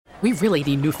We really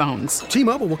need new phones.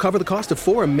 T-Mobile will cover the cost of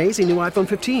 4 amazing new iPhone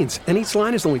 15s, and each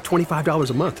line is only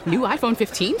 $25 a month. New iPhone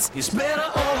 15s? It's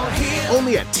better over here.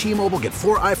 Only at T-Mobile, get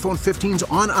 4 iPhone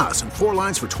 15s on us and 4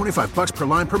 lines for $25 per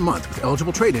line per month with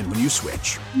eligible trade-in when you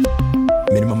switch.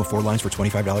 Minimum of 4 lines for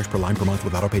 $25 per line per month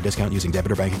with autopay discount using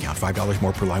debit or bank account. $5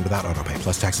 more per line without autopay,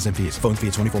 plus taxes and fees. Phone fee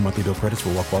at 24 monthly bill credits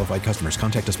for well-qualified customers.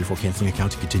 Contact us before canceling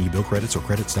account to continue bill credits or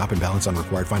credit stop and balance on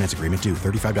required finance agreement due.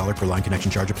 $35 per line connection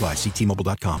charge applies. See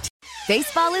T-Mobile.com.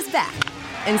 Baseball is back,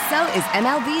 and so is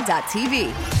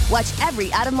MLB.tv. Watch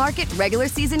every out-of-market regular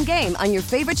season game on your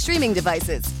favorite streaming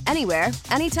devices. Anywhere,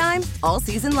 anytime, all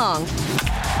season long.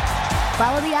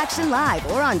 Follow the action live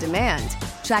or on demand.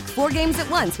 Track 4 games at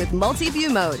once with multi-view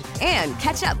mode and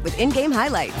catch up with in-game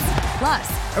highlights.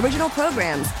 Plus, original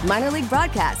programs, minor league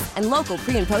broadcasts, and local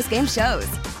pre- and post-game shows.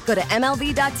 Go to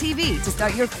MLB.tv to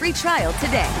start your free trial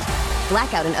today.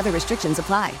 Blackout and other restrictions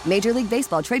apply. Major League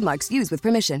Baseball trademarks used with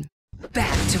permission.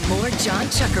 Back to more John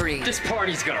Chuckery. This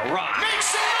party's gonna rock. Make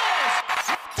some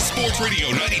noise! Sports Radio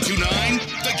 92.9,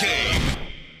 The Game.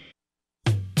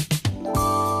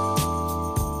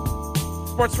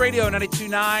 Sports Radio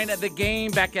 92.9, The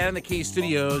Game. Back out in the Key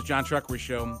Studios. John Chuckery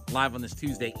Show, live on this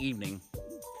Tuesday evening.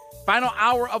 Final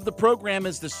hour of the program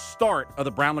is the start of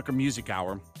the Brown Liquor Music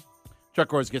Hour.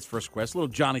 Chuck always gets first quest. A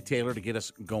little Johnny Taylor to get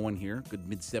us going here. Good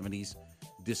mid-70s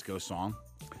disco song.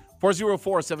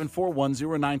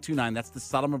 404-741-0929. That's the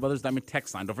Solomon Brothers Diamond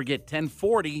text line. Don't forget,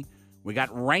 1040, we got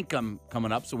Rankum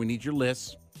coming up, so we need your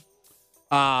lists.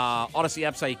 Odyssey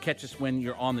app's how you catch us when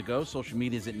you're on the go. Social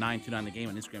media is at 929 The Game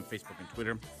on Instagram, Facebook, and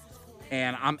Twitter.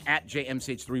 And I'm at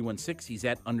JMCH316. He's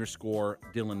at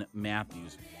 _Dylan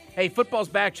Matthews. Hey, football's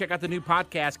back. Check out the new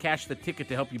podcast, Cash the Ticket,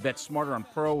 to help you bet smarter on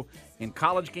pro and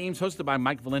college games, hosted by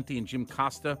Mike Valenti and Jim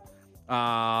Costa.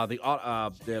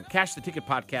 The Cash the Ticket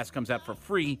podcast comes out for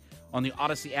free on the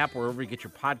Odyssey app, wherever you get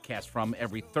your podcast from,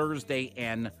 every Thursday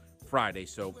and Friday.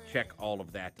 So check all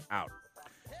of that out.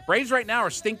 Braves right now are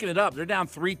stinking it up. They're down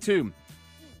 3-2.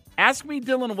 Ask me,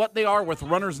 Dylan, what they are with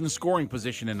runners in scoring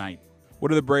position tonight.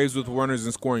 What are the Braves with runners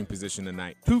in scoring position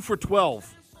tonight? 2 for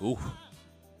 12. Ooh.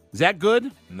 Is that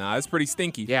good? Nah, it's pretty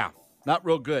stinky. Yeah, not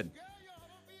real good.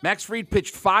 Max Fried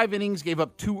pitched 5 innings, gave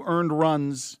up 2 earned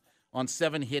runs on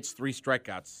 7 hits, 3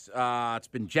 strikeouts. It's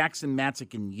been Jackson,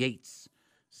 Matzik, and Yates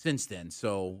since then.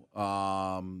 So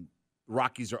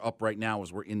Rockies are up right now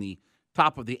as we're in the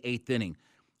top of the 8th inning.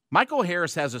 Michael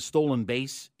Harris has a stolen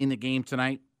base in the game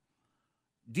tonight.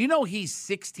 Do you know he's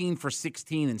 16 for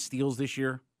 16 in steals this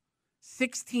year?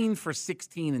 16 for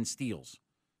 16 in steals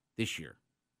this year.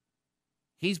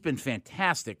 He's been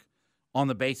fantastic on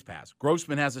the base pass.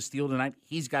 Grossman has a steal tonight.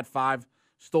 He's got 5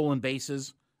 stolen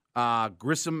bases.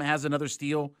 Grissom has another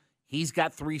steal. He's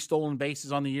got 3 stolen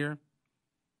bases on the year.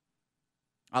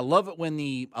 I love it when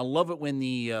the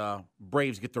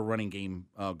Braves get their running game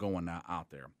going out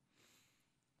there.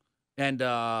 And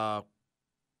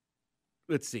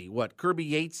let's see what Kirby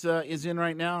Yates is in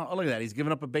right now. Oh, look at that! He's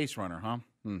giving up a base runner, huh?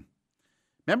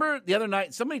 Remember the other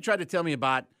night, somebody tried to tell me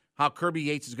about how Kirby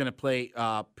Yates is going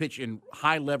to pitch in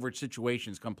high leverage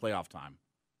situations come playoff time.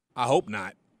 I hope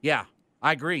not. Yeah,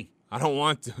 I agree. I don't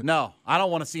want to. No, I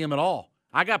don't want to see him at all.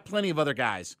 I got plenty of other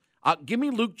guys. Give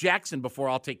me Luke Jackson before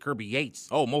I'll take Kirby Yates.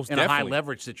 Oh, most in definitely. A high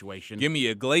leverage situation. Give me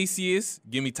Iglesias.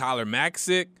 Give me Tyler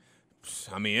Maxick.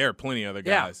 I mean, there are plenty of other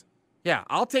guys. Yeah,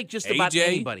 I'll take just about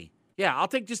anybody. Yeah, I'll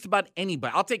take just about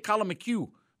anybody. I'll take Colin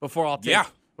McHugh before I'll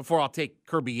take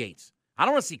Kirby Yates. I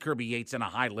don't want to see Kirby Yates in a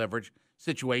high leverage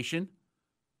situation.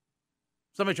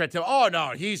 Somebody tried to tell, oh,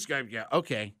 no, he's – yeah,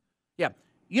 okay. Yeah.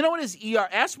 You know what his ERA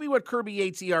 – ask me what Kirby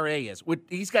Yates' ERA is.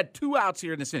 He's got 2 outs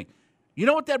here in this inning. You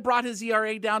know what that brought his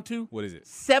ERA down to? What is it?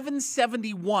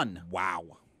 7.71.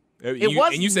 Wow. And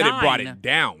you said 9. It brought it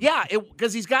down. Yeah,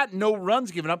 because he's got no runs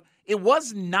given up. It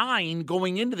was 9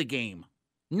 going into the game.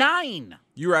 9.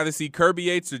 You rather see Kirby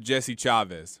Yates or Jesse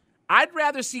Chavez? I'd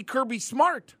rather see Kirby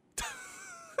Smart.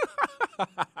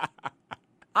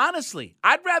 Honestly,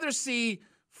 I'd rather see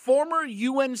former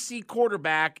UNC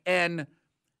quarterback and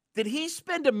did he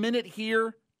spend a minute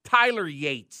here? Tyler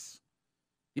Yates.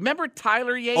 You remember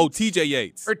Tyler Yates? Oh, TJ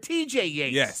Yates. Or TJ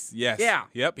Yates. Yes. Yeah.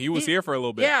 Yep, he was here for a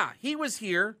little bit. Yeah, he was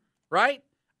here, right?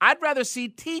 I'd rather see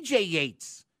TJ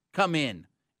Yates come in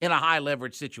a high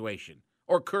leverage situation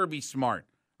or Kirby Smart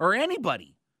or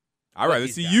anybody. I'd rather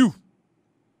see you.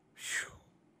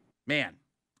 Man,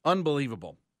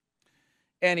 unbelievable.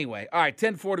 Anyway, all right,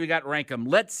 10:40, we got Rankum.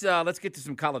 Let's get to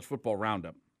some college football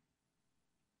roundup.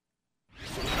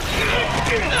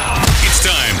 It's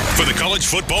time for the College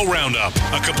Football Roundup,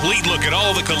 a complete look at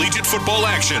all the collegiate football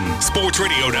action. Sports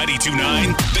Radio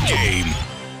 92.9, The Game.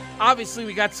 Obviously,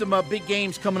 we got some big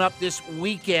games coming up this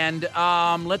weekend.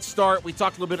 Let's start. We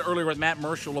talked a little bit earlier with Matt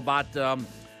Marshall about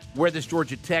where this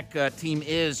Georgia Tech team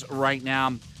is right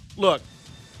now. Look,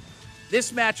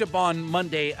 this matchup on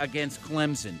Monday against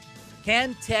Clemson,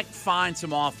 can Tech find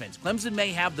some offense? Clemson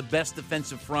may have the best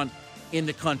defensive front in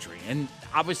the country, and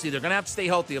obviously they're going to have to stay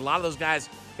healthy. A lot of those guys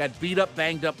got beat up,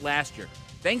 banged up last year.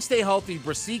 They can stay healthy.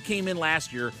 Brissett came in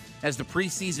last year as the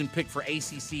preseason pick for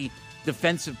ACC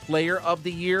Defensive Player of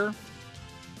the Year.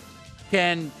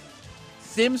 Can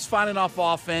Sims find enough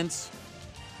offense,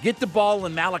 get the ball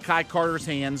in Malachi Carter's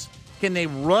hands? Can they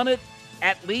run it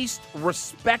at least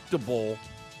respectable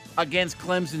against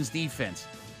Clemson's defense?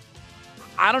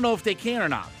 I don't know if they can or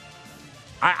not.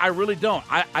 I really don't.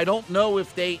 I don't know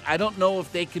if they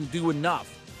can do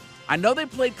enough. I know they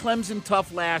played Clemson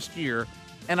tough last year,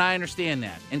 and I understand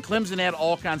that. And Clemson had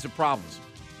all kinds of problems.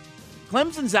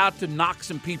 Clemson's out to knock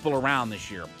some people around this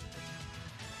year.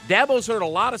 Dabo's heard a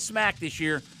lot of smack this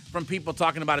year from people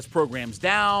talking about his program's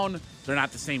down. They're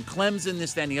not the same Clemson,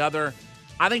 this, that, and the other.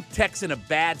 I think Tech's in a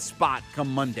bad spot come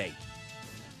Monday.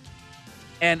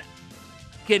 And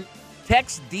can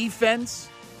Tech's defense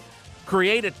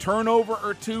create a turnover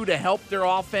or two to help their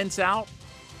offense out?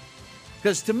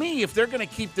 Because to me, if they're going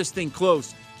to keep this thing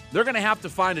close, they're going to have to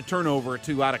find a turnover or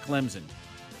two out of Clemson.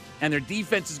 And their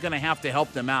defense is going to have to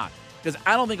help them out. Because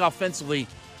I don't think offensively,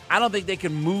 I don't think they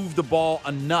can move the ball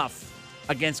enough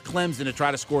against Clemson to try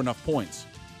to score enough points.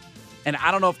 And I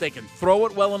don't know if they can throw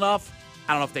it well enough.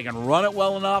 I don't know if they can run it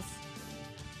well enough.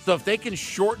 So if they can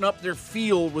shorten up their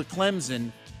field with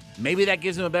Clemson, maybe that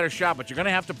gives them a better shot. But you're going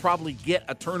to have to probably get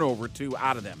a turnover or two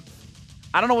out of them.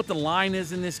 I don't know what the line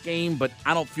is in this game, but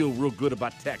I don't feel real good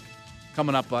about Tech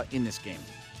coming up in this game.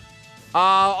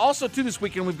 Also, too, this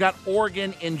weekend, we've got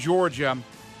Oregon and Georgia.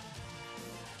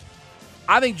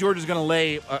 I think Georgia's going to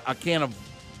lay a can of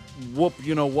whoop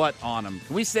you-know-what on them.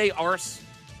 Can we say arse?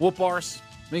 Whoop arse?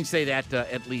 We can say that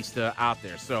at least out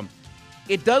there. So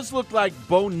it does look like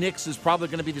Bo Nix is probably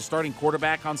going to be the starting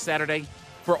quarterback on Saturday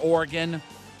for Oregon,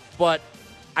 but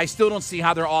I still don't see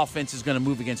how their offense is going to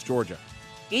move against Georgia.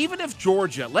 Even if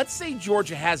Georgia, let's say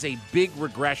Georgia has a big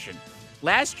regression.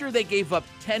 Last year they gave up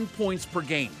 10 points per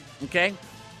game, okay?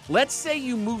 Let's say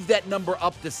you move that number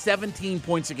up to 17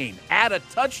 points a game. Add a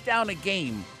touchdown a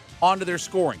game onto their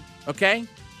scoring, okay?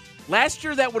 Last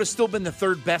year, that would have still been the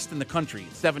third best in the country,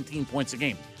 17 points a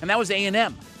game. And that was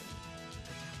A&M.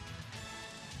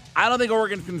 I don't think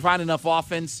Oregon can find enough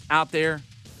offense out there.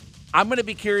 I'm going to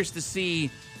be curious to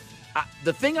see.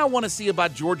 The thing I want to see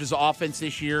about Georgia's offense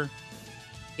this year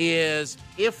is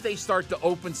if they start to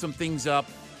open some things up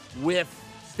with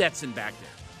Stetson back there.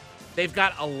 They've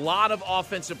got a lot of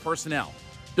offensive personnel.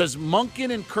 Does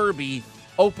Monken and Kirby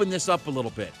open this up a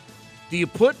little bit? Do you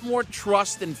put more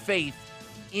trust and faith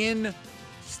in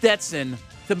Stetson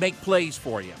to make plays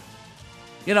for you?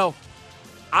 You know,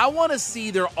 I want to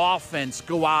see their offense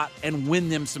go out and win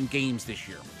them some games this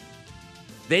year.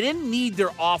 They didn't need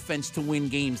their offense to win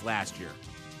games last year.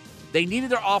 They needed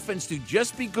their offense to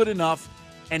just be good enough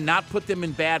and not put them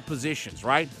in bad positions,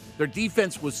 right? Their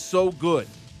defense was so good.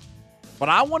 But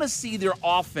I want to see their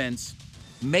offense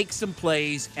make some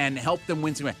plays and help them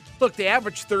win some games. Look, they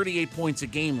averaged 38 points a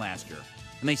game last year,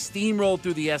 and they steamrolled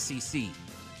through the SEC.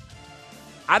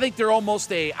 I think they're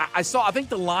almost I think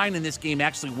the line in this game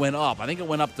actually went up. I think it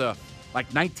went up to like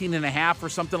 19.5 or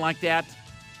something like that.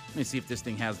 Let me see if this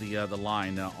thing has the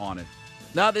line on it.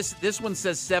 No, this one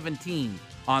says 17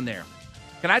 on there.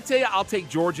 Can I tell you, I'll take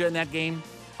Georgia in that game.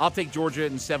 I'll take Georgia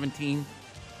in 17.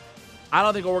 I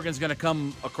don't think Oregon's going to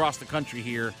come across the country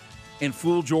here and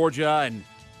fool Georgia. And,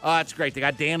 it's great. They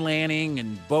got Dan Lanning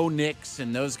and Bo Nix,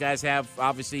 and those guys have,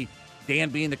 obviously, Dan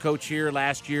being the coach here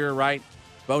last year, right?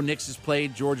 Bo Nix has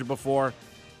played Georgia before.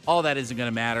 All that isn't going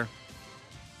to matter.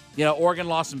 You know, Oregon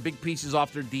lost some big pieces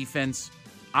off their defense.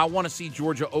 I want to see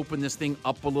Georgia open this thing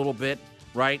up a little bit,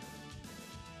 right?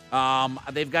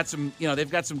 They've got some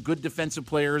good defensive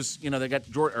players. You know, they got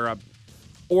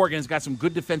Oregon's got some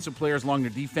good defensive players along their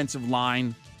defensive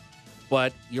line,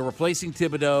 but you're replacing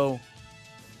Thibodeau.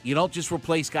 You don't just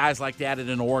replace guys like that at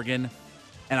an Oregon.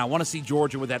 And I want to see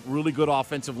Georgia with that really good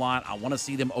offensive line. I want to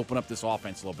see them open up this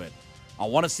offense a little bit. I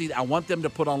want them to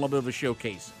put on a little bit of a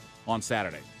showcase on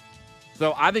Saturday.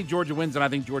 So I think Georgia wins, and I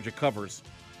think Georgia covers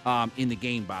in the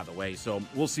game, by the way. So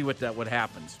we'll see what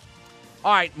happens.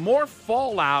 All right, more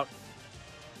fallout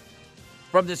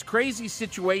from this crazy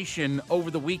situation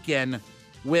over the weekend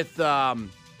with obviously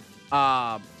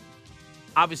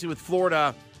with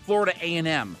Florida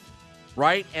A&M,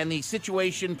 right? And the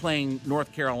situation playing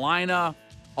North Carolina,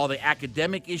 all the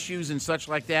academic issues and such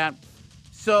like that.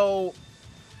 So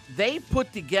they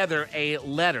put together a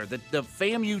letter that the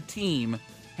FAMU team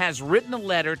has written a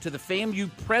letter to the FAMU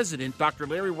president, Dr.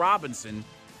 Larry Robinson,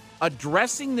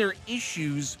 addressing their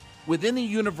issues within the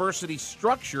university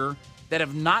structure that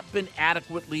have not been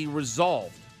adequately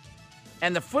resolved.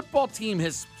 And the football team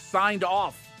has signed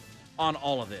off on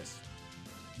all of this.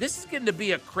 This is getting to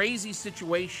be a crazy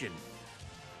situation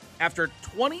after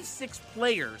 26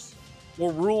 players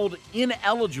were ruled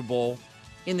ineligible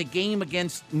in the game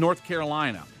against North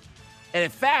Carolina. And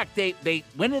in fact, they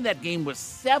went in that game with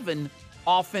 7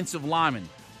 offensive linemen.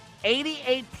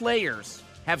 88 players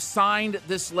have signed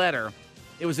this letter.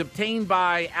 It was obtained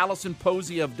by Allison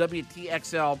Posey of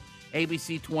WTXL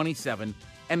ABC 27,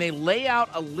 and they lay out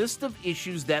a list of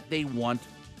issues that they want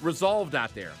resolved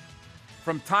out there.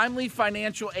 From timely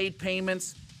financial aid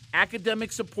payments,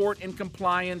 academic support and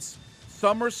compliance,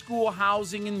 summer school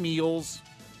housing and meals.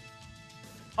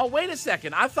 Oh, wait a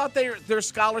second. I thought they're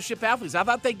scholarship athletes. I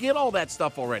thought they get all that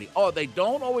stuff already. Oh, they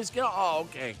don't always get it? Oh,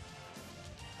 okay.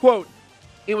 Quote,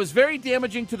 it was very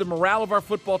damaging to the morale of our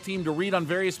football team to read on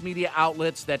various media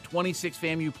outlets that 26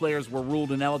 FAMU players were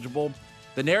ruled ineligible.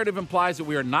 The narrative implies that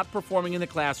we are not performing in the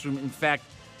classroom. In fact,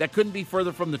 that couldn't be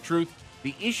further from the truth.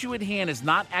 The issue at hand is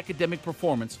not academic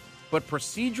performance, but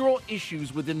procedural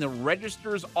issues within the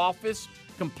registrar's office,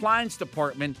 compliance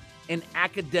department, and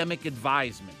academic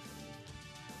advisement.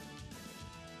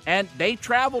 And they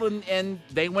traveled and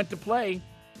they went to play.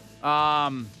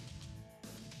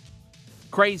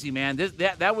 Crazy, man.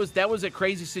 That was a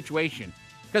crazy situation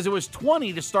because it was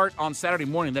 20 to start on Saturday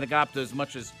morning. Then it got up to as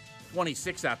much as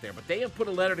 26 out there. But they have put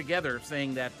a letter together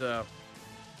saying that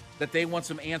they want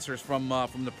some answers from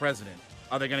the president.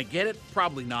 Are they going to get it?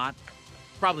 Probably not.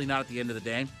 Probably not at the end of the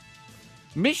day.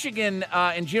 Michigan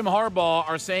and Jim Harbaugh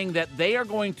are saying that they are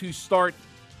going to start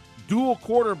dual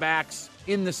quarterbacks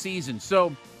in the season.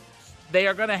 So they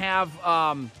are going to have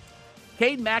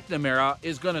Cade McNamara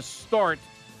is going to start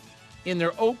in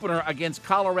their opener against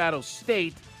Colorado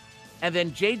State, and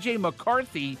then J.J.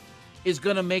 McCarthy is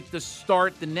going to make the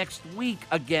start the next week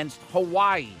against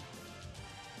Hawaii.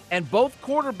 And both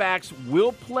quarterbacks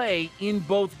will play in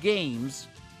both games,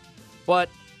 but,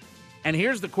 and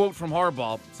here's the quote from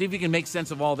Harbaugh, see if you can make sense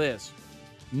of all this.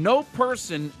 No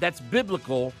person, that's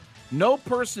biblical, no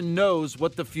person knows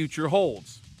what the future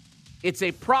holds. It's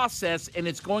a process, and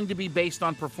it's going to be based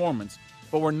on performance,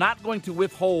 but we're not going to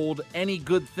withhold any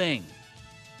good thing.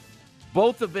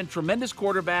 Both have been tremendous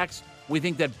quarterbacks. We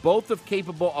think that both are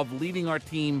capable of leading our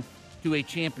team to a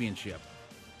championship.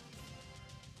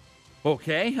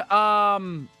 Okay.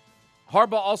 Harbaugh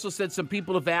also said some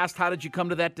people have asked, how did you come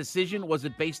to that decision? Was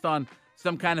it based on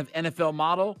some kind of NFL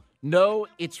model? No,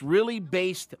 it's really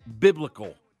based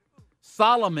biblical.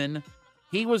 Solomon,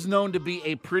 he was known to be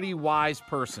a pretty wise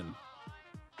person.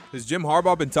 Has Jim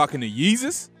Harbaugh been talking to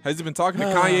Yeezus? Has he been talking to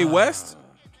Kanye West?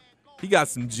 He got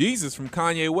some Jesus from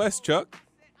Kanye West, Chuck.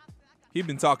 He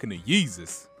been talking to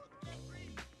Yeezus.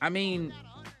 I mean,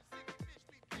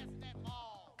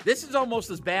 this is almost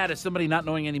as bad as somebody not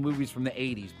knowing any movies from the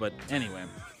 80s, but anyway.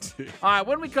 All right,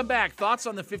 when we come back, thoughts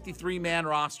on the 53-man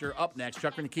roster up next.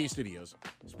 Chuck in the Key Studios.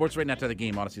 Sports right now to the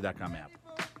game, Odyssey.com app.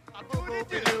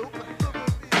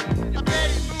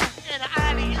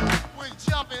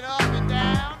 Jumping up and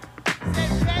down.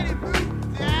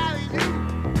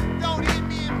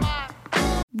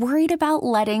 Worried about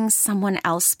letting someone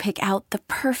else pick out the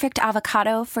perfect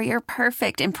avocado for your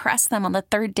perfect impress them on the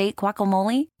third date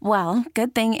guacamole? Well,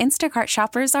 good thing Instacart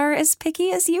shoppers are as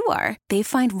picky as you are. They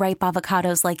find ripe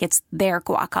avocados like it's their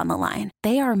guac on the line.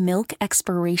 They are milk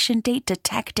expiration date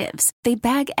detectives. They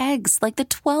bag eggs like the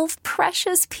 12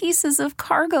 precious pieces of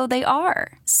cargo they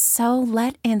are. So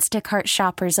let Instacart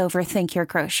shoppers overthink your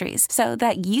groceries so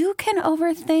that you can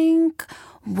overthink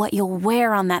what you'll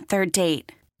wear on that third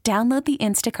date. Download the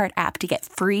Instacart app to get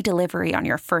free delivery on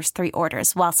your first 3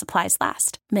 orders while supplies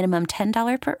last. Minimum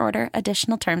 $10 per order.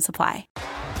 Additional terms apply.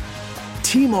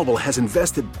 T-Mobile has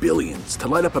invested billions to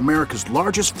light up America's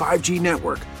largest 5G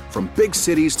network, from big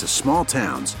cities to small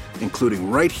towns, including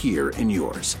right here in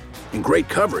yours. And great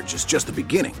coverage is just the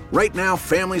beginning. Right now,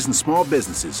 families and small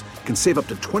businesses can save up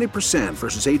to 20%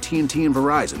 versus AT&T and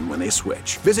Verizon when they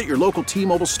switch. Visit your local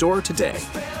T-Mobile store today.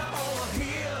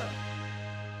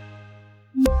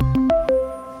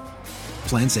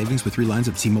 Plan savings with 3 lines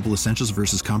of T-Mobile Essentials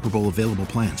versus comparable available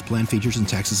plans. Plan features and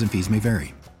taxes and fees may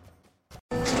vary.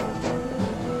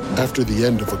 After the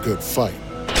end of a good fight,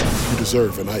 you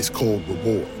deserve an ice-cold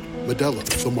reward. Modelo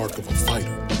is the mark of a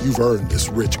fighter. You've earned this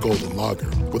rich golden lager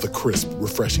with a crisp,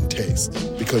 refreshing taste.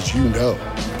 Because you know,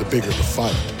 the bigger the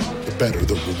fight, the better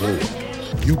the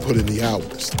reward. You put in the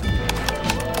hours,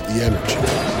 the energy,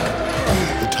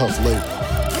 the tough labor.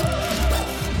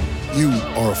 You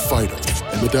are a fighter,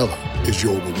 and Modelo is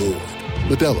your reward.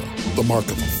 Modelo, the mark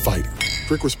of a fighter.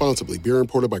 Drink responsibly. Beer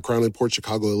imported by Crown Imports,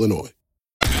 Chicago, Illinois.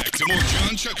 Back to more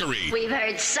John Chuckery. We've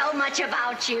heard so much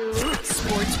about you.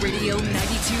 Sports Radio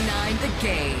 92.9 The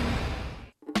Game.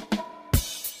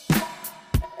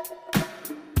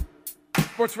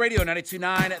 Sports Radio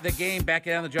 92.9 The Game, back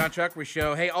on the John Chuckery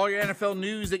Show. Hey, all your NFL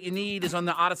news that you need is on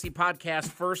the Odyssey podcast,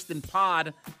 First and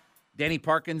Pod. Danny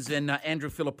Parkins and Andrew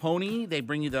Filipponi, they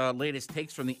bring you the latest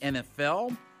takes from the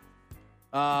NFL.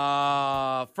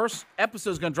 First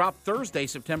episode is going to drop Thursday,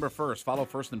 September 1st. Follow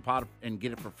First and Pod and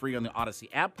get it for free on the Odyssey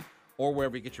app or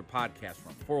wherever you get your podcast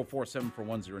from.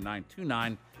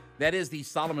 404-741-0929. That is the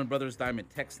Solomon Brothers Diamond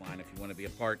text line if you want to be a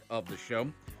part of the show.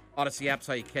 Odyssey app's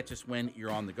how you catch us when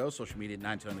you're on the go. Social media at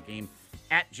 92 on the Game,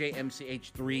 at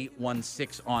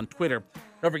JMCH316 on Twitter.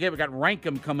 Don't forget, we got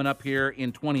Rankum coming up here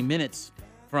in 20 minutes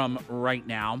from right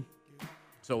now.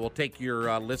 So we'll take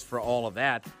your list for all of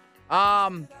that.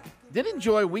 Did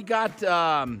enjoy, we got,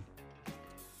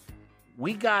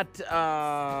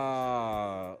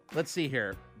 let's see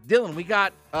here. Dylan, we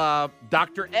got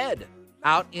Dr. Ed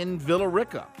out in Villa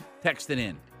Rica texting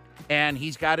in. And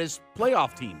he's got his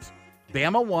playoff teams.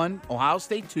 Bama 1, Ohio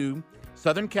State 2,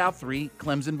 Southern Cal 3,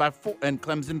 Clemson by 4, and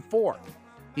Clemson 4.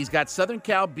 He's got Southern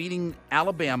Cal beating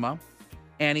Alabama,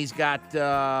 and he's got he's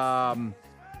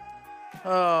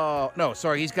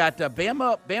got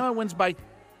Bama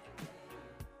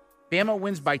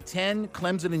wins by 10,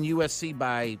 Clemson and USC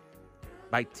by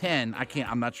 10.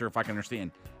 I'm not sure if I can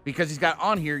understand. Because he's got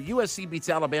on here USC beats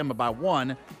Alabama by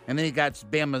 1, and then he got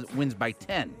Bama wins by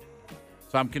 10.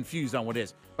 So I'm confused on what it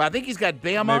is. But I think he's got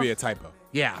Bama. Maybe a typo.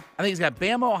 Yeah. I think he's got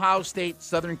Bama, Ohio State,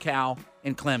 Southern Cal,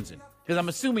 and Clemson. Because I'm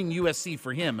assuming USC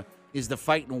for him is the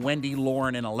fighting Wendy,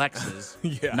 Lauren, and Alexis.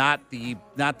 Yeah. Not the.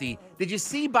 Did you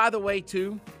see, by the way,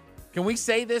 too? Can we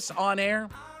say this on air?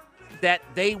 That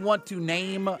they want to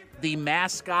name the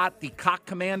mascot the Cock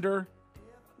Commander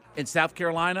in South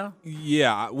Carolina?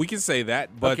 Yeah, we can say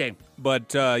that. But, okay.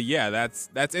 But, yeah,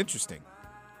 that's interesting.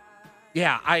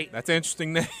 Yeah, That's an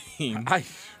interesting name.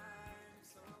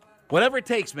 Whatever it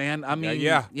takes, man. I mean,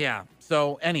 yeah.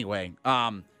 So anyway,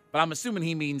 but I'm assuming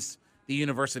he means the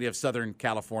University of Southern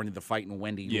California, the fighting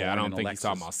Wendy. Yeah, Lauren, I don't and think Alexis. he's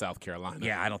talking about South Carolina.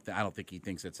 Yeah, I don't think he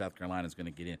thinks that South Carolina is going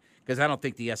to get in because I don't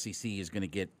think the SEC is going to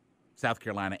get South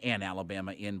Carolina and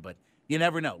Alabama in. But you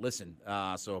never know. Listen,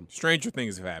 so stranger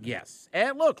things have happened. Yes,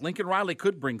 and look, Lincoln Riley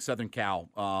could bring Southern Cal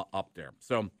up there.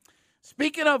 So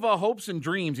speaking of hopes and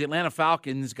dreams, the Atlanta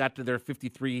Falcons got to their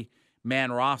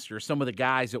 53-man roster. Some of the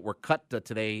guys that were cut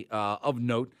today of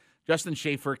note: Justin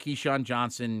Schaefer, Keyshawn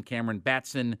Johnson, Cameron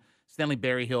Batson, Stanley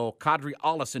Berryhill, Kadri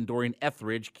Ollison, Dorian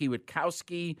Etheridge,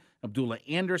 Kwiatkowski, Abdullah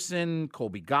Anderson,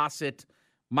 Colby Gossett,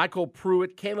 Michael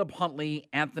Pruitt, Caleb Huntley,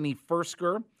 Anthony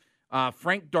Fursker,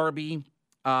 Frank Darby,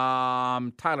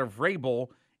 Tyler Vrabel,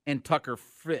 and Tucker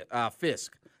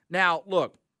Fisk. Now,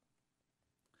 look,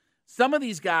 some of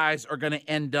these guys are going to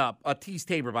end up, Tease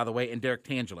Tabor, by the way, and Derek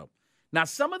Tangelo. Now,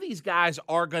 some of these guys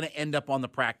are going to end up on the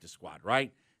practice squad,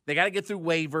 right? They got to get through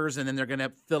waivers, and then they're going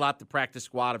to fill out the practice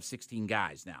squad of 16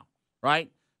 guys now, right?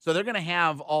 So they're going to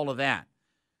have all of that.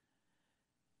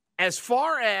 As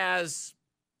far as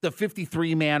the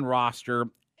 53-man roster,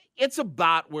 it's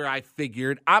about where I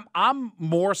figured. I'm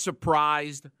more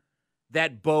surprised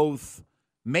that both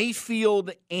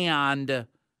Mayfield and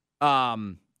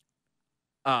Marlon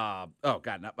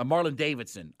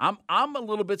Davidson. I'm a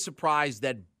little bit surprised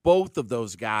that both of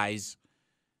those guys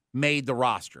made the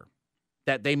roster,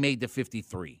 that they made the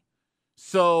 53.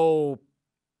 So,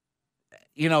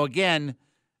 again,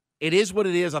 it is what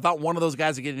it is. I thought one of those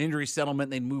guys would get an injury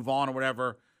settlement and they'd move on or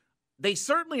whatever. They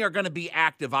certainly are going to be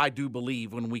active, I do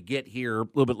believe, when we get here a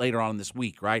little bit later on in this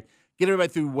week, right? Get everybody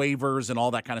through waivers and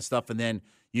all that kind of stuff, and then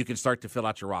you can start to fill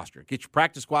out your roster. Get your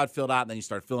practice squad filled out, and then you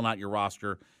start filling out your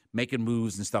roster, making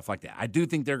moves and stuff like that. I do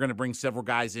think they're going to bring several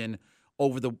guys in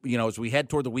over the, as we head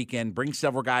toward the weekend, bring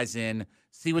several guys in,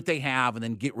 see what they have, and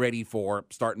then get ready for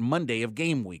starting Monday of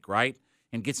game week, right?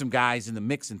 And get some guys in the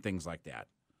mix and things like that.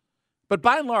 But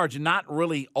by and large, not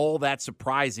really all that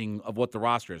surprising of what the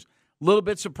roster is. A little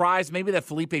bit surprised maybe that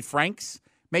Felipe Franks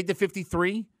made the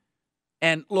 53.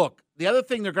 And look, the other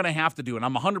thing they're going to have to do, and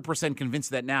I'm 100% convinced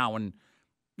of that now, and,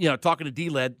 talking to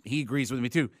D-Led, he agrees with me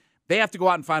too, they have to go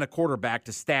out and find a quarterback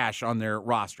to stash on their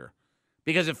roster.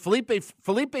 Because if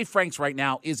Felipe Franks right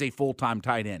now is a full-time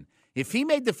tight end, if he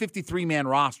made the 53-man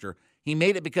roster, he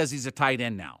made it because he's a tight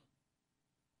end now.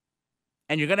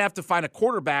 And you're going to have to find a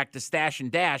quarterback to stash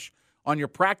and dash on your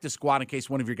practice squad in case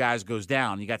one of your guys goes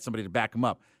down. You got somebody to back him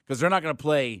up because they're not going to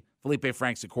play Felipe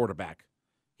Franks at quarterback.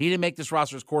 He didn't make this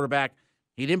roster as quarterback.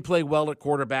 He didn't play well at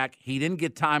quarterback. He didn't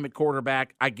get time at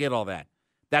quarterback. I get all that.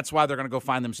 That's why they're going to go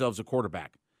find themselves a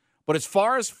quarterback. But as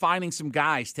far as finding some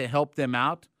guys to help them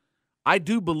out, I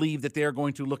do believe that they're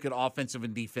going to look at offensive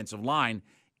and defensive line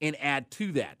and add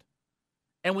to that.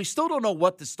 And we still don't know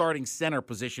what the starting center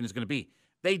position is going to be.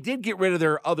 They did get rid of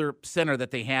their other center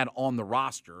that they had on the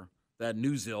roster, that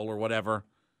Newsill or whatever.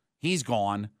 He's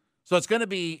gone. So it's going to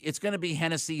be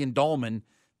Hennessy and Dolman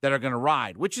that are going to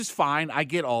ride, which is fine. I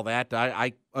get all that.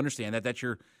 I understand that. That's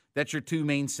your two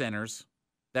main centers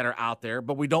that are out there,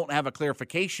 but we don't have a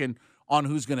clarification on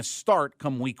who's going to start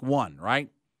come week 1,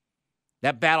 right?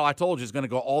 That battle I told you is going to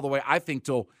go all the way, I think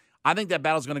that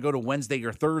battle is going to go to Wednesday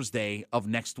or Thursday of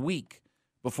next week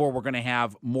before we're going to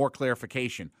have more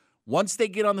clarification. Once they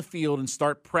get on the field and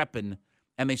start prepping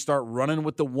and they start running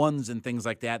with the ones and things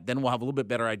like that, then we'll have a little bit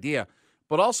better idea.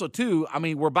 But also, too, I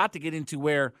mean, we're about to get into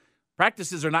where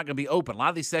practices are not going to be open. A lot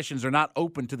of these sessions are not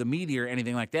open to the media or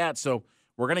anything like that. So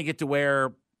we're going to get to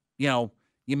where,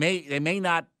 they may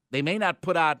not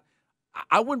put out.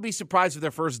 I wouldn't be surprised if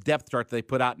their first depth chart they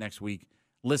put out next week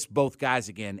lists both guys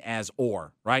again as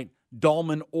or, right?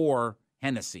 Dolman or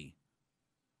Hennessy.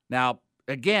 Now,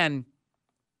 again,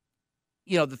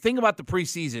 the thing about the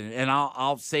preseason, and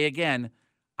I'll say again,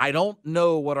 I don't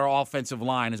know what our offensive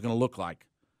line is going to look like.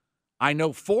 I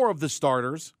know 4 of the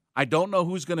starters. I don't know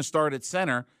who's going to start at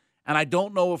center, and I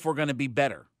don't know if we're going to be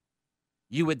better.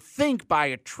 You would think by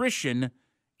attrition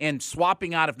and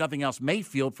swapping out, if nothing else,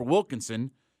 Mayfield for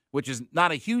Wilkinson, which is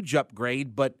not a huge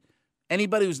upgrade, but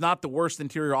anybody who's not the worst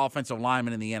interior offensive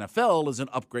lineman in the NFL is an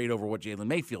upgrade over what Jalen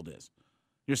Mayfield is.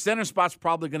 Your center spot's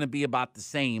probably going to be about the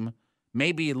same,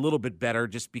 maybe a little bit better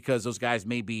just because those guys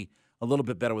may be a little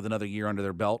bit better with another year under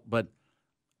their belt, but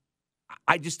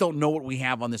I just don't know what we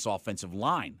have on this offensive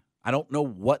line. I don't know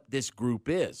what this group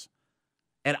is.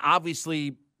 And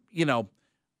obviously,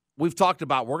 we've talked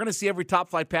about we're going to see every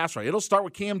top-flight pass rush. It'll start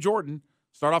with Cam Jordan,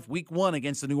 start off week 1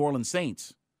 against the New Orleans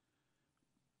Saints.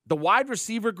 The wide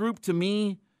receiver group, to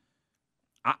me,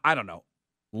 I don't know.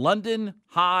 London,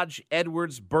 Hodge,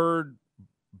 Edwards, Byrd,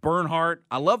 Bernhardt.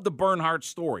 I love the Bernhardt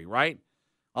story, right?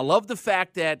 I love the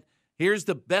fact that here's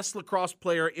the best lacrosse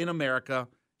player in America.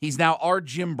 He's now our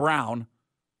Jim Brown,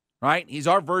 right? He's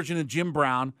our version of Jim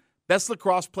Brown. Best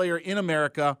lacrosse player in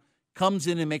America comes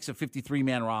in and makes a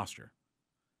 53-man roster.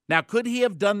 Now, could he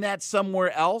have done that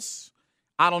somewhere else?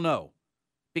 I don't know.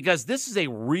 Because this is a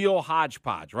real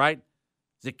hodgepodge, right?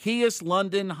 Zacchaeus,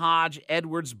 London, Hodge,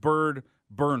 Edwards, Byrd,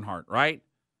 Bernhardt, right?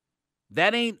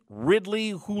 That ain't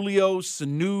Ridley, Julio,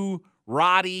 Sanu,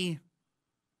 Roddy,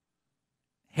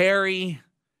 Harry.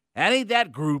 That ain't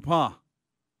that group, huh?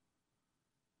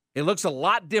 It looks a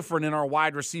lot different in our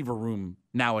wide receiver room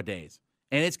nowadays.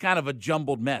 And it's kind of a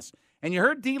jumbled mess. And you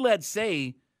heard D-Led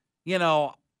say,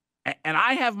 and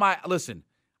I have listen,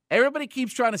 everybody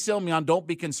keeps trying to sell me on don't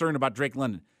be concerned about Drake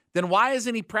London. Then why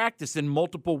isn't he practiced in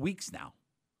multiple weeks now?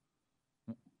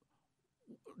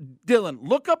 Dylan,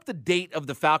 look up the date of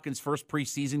the Falcons' first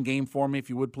preseason game for me, if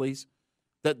you would, please.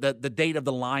 The date of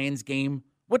the Lions game.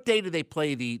 What day did they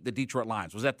play the Detroit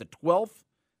Lions? Was that the 12th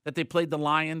that they played the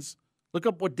Lions? Look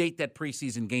up what date that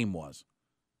preseason game was.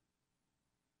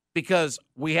 Because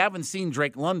we haven't seen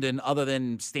Drake London other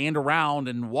than stand around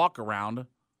and walk around.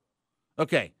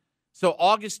 Okay, so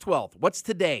August 12th. What's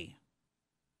today?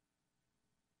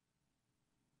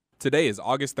 Today is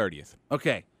August 30th.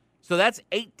 Okay, so that's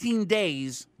 18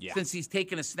 days since he's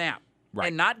taken a snap. Right.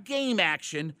 And not game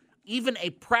action, even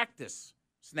a practice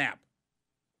snap.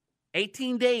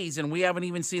 18 days, and we haven't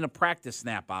even seen a practice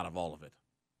snap out of all of it.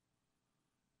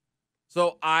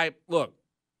 So I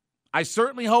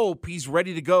certainly hope he's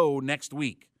ready to go next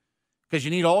week because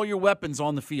you need all your weapons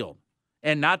on the field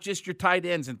and not just your tight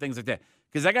ends and things like that.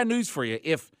 Because I got news for you.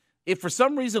 If for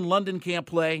some reason London can't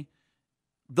play,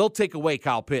 they'll take away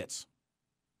Kyle Pitts.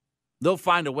 They'll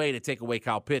find a way to take away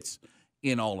Kyle Pitts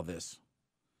in all of this.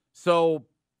 So,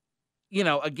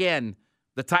 again,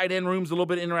 the tight end room's a little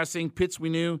bit interesting. Pitts we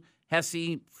knew.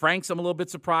 Hesse, Franks I'm a little bit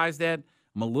surprised at.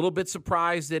 I'm a little bit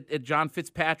surprised at John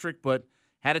Fitzpatrick, but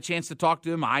had a chance to talk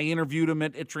to him. I interviewed him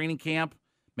at training camp.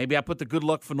 Maybe I put the good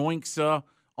luck Fanoinks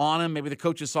on him. Maybe the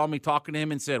coaches saw me talking to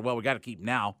him and said, well, we got to keep him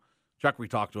now. Chuck, we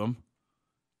talked to him.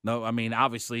 No, I mean,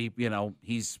 obviously,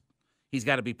 he's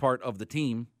got to be part of the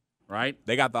team, right?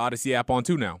 They got the Odyssey app on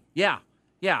too now. Yeah.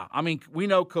 I mean, we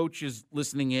know Coach is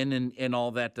listening in and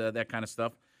all that kind of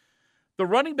stuff. The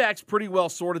running backs pretty well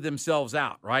sorted themselves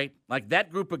out, right? Like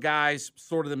that group of guys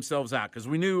sorted themselves out because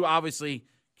we knew, obviously,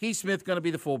 Keith Smith going to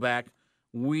be the fullback.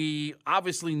 We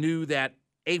obviously knew that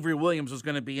Avery Williams was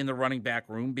going to be in the running back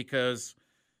room because,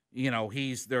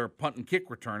 he's their punt and kick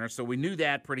returner. So we knew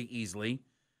that pretty easily.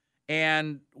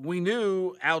 And we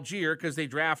knew Algier because they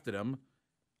drafted him.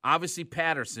 Obviously,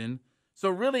 Patterson. So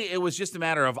really, it was just a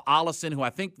matter of Ollison, who I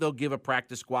think they'll give a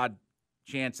practice squad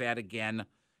chance at again.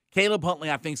 Caleb Huntley,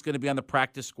 I think, is going to be on the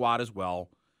practice squad as well.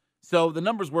 So the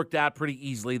numbers worked out pretty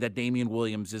easily that Damian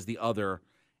Williams is the other.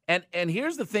 And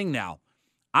here's the thing now.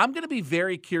 I'm going to be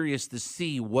very curious to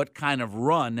see what kind of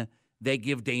run they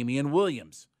give Damian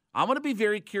Williams. I'm going to be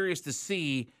very curious to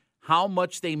see how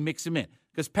much they mix him in.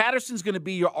 Because Patterson's going to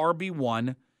be your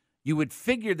RB1. You would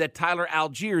figure that Tyler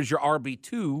Algier is your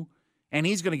RB2, and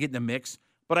he's going to get in the mix.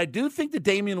 But I do think that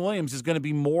Damian Williams is going to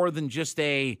be more than just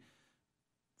a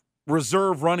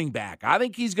reserve running back. I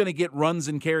think he's going to get runs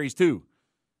and carries too.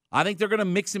 I think they're going to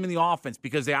mix him in the offense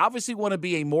because they obviously want to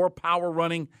be a more power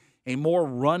running, a more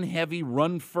run-heavy,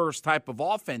 run-first type of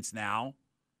offense now.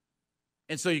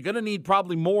 And so you're going to need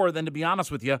probably more than, to be honest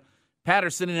with you,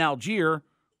 Patterson and Algier,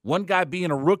 one guy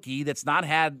being a rookie that's not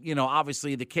had,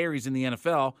 obviously the carries in the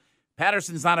NFL.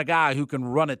 Patterson's not a guy who can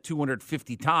run it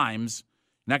 250 times.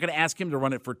 You're not going to ask him to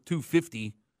run it for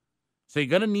 250. So you're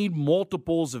going to need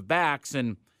multiples of backs,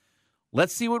 and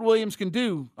let's see what Williams can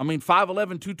do. I mean, 5'11",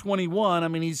 221. I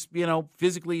mean, he's,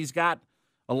 physically he's got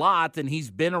a lot, and he's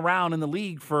been around in the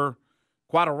league for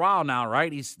quite a while now,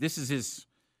 right? This is his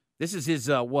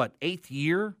 8th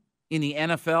year in the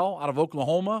NFL out of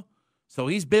Oklahoma. So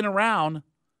he's been around,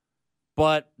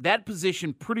 but that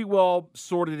position pretty well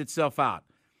sorted itself out.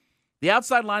 The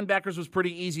outside linebackers was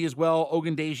pretty easy as well.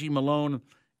 Ogundeji, Malone,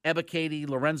 Ebiketie,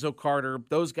 Lorenzo Carter,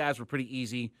 those guys were pretty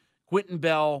easy. Quentin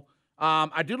Bell.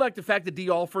 I do like the fact that D.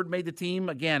 Alford made the team.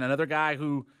 Again, another guy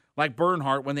who, like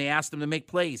Bernhardt, when they asked him to make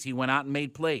plays, he went out and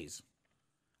made plays.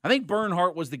 I think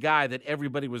Bernhardt was the guy that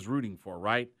everybody was rooting for,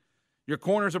 right? Your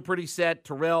corners are pretty set.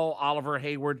 Terrell, Oliver,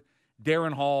 Hayward,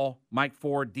 Darren Hall, Mike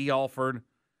Ford, D. Alford.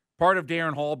 Part of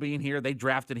Darren Hall being here, they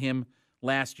drafted him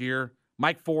last year.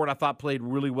 Mike Ford, I thought, played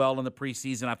really well in the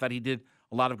preseason. I thought he did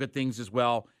a lot of good things as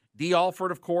well. D.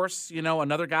 Alford, of course,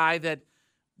 another guy that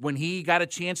when he got a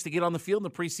chance to get on the field in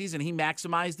the preseason, he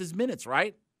maximized his minutes,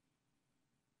 right?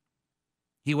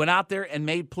 He went out there and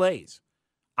made plays.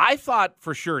 I thought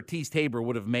for sure Tease Tabor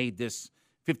would have made this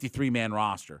 53-man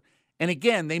roster. And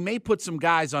again, they may put some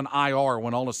guys on IR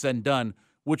when all is said and done,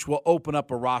 which will open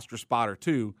up a roster spot or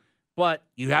two. But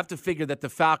you have to figure that the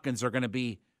Falcons are going to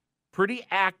be pretty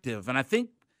active. And I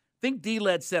think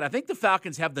D-Led said, I think the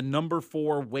Falcons have the number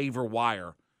 4 waiver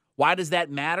wire. Why does that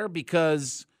matter?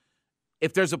 Because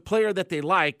if there's a player that they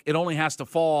like, it only has to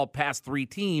fall past 3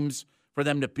 teams for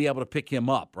them to be able to pick him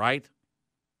up, right?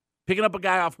 Picking up a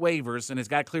guy off waivers, and has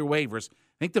got clear waivers, I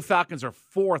think the Falcons are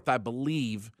 4th, I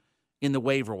believe, in the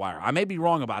waiver wire. I may be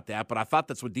wrong about that, but I thought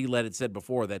that's what D-Led had said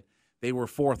before, that they were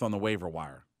 4th on the waiver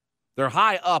wire. They're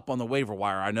high up on the waiver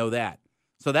wire, I know that.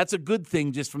 So that's a good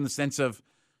thing just from the sense of,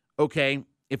 okay,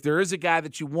 if there is a guy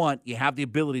that you want, you have the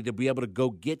ability to be able to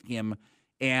go get him,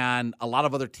 and a lot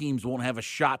of other teams won't have a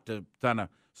shot to kind of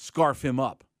scarf him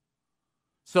up.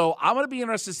 So I'm going to be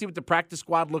interested to see what the practice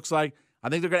squad looks like. I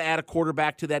think they're going to add a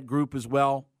quarterback to that group as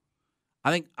well.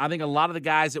 I think a lot of the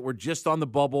guys that were just on the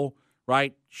bubble,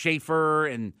 right, Schaefer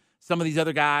and some of these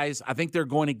other guys, I think they're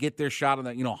going to get their shot on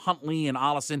that. Huntley and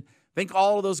Ollison. I think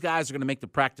all of those guys are going to make the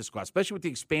practice squad, especially with the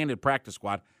expanded practice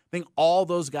squad. I think all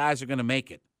those guys are going to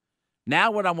make it.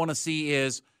 Now what I want to see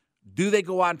is, do they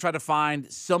go out and try to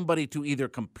find somebody to either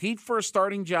compete for a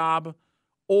starting job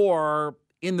or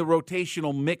in the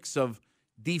rotational mix of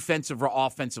defensive or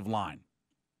offensive line?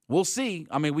 We'll see.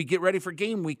 I mean, we get ready for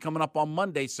game week coming up on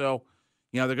Monday, so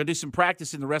they're going to do some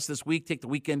practice in the rest of this week, take the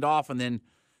weekend off, and then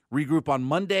regroup on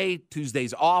Monday.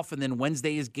 Tuesday's off, and then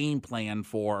Wednesday is game plan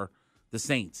for the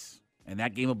Saints. And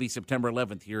that game will be September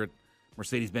 11th here at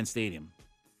Mercedes-Benz Stadium.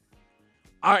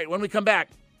 All right, when we come back,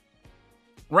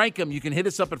 rank them. You can hit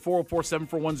us up at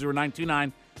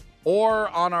 404-741-0929 or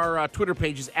on our Twitter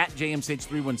pages at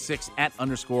JMSH316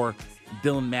 @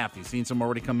 Dylan Matthews. Seen some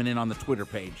already coming in on the Twitter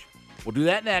page. We'll do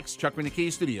that next. Chuck Ring, the Key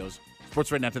Studios.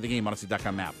 Sports right now to the game,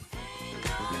 Odyssey.com app.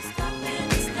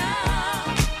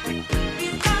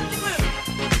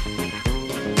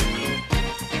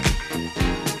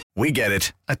 We get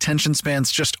it. Attention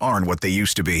spans just aren't what they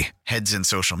used to be. Heads in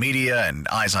social media and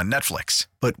eyes on Netflix.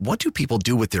 But what do people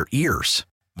do with their ears?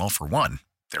 Well, for one,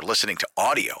 they're listening to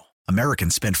audio.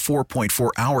 Americans spend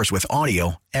 4.4 hours with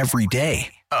audio every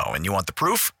day. Oh, and you want the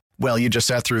proof? Well, you just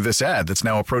sat through this ad that's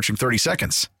now approaching 30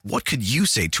 seconds. What could you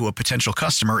say to a potential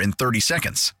customer in 30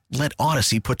 seconds? Let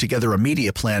Odyssey put together a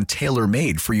media plan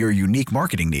tailor-made for your unique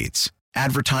marketing needs.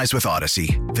 Advertise with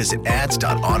Odyssey. Visit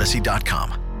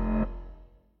ads.odyssey.com.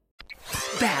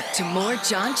 Back to more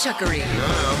John Chuckery. No,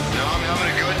 I'm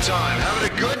having a good time.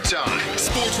 Having a good time.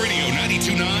 Sports Radio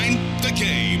 92.9, The The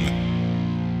Game.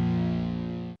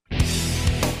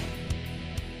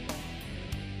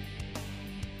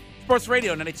 Sports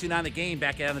Radio 92.9 The Game,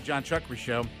 back out on the John Chuckery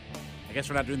Show. I guess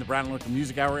we're not doing the Brown and Local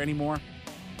Music Hour anymore.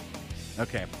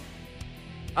 Okay.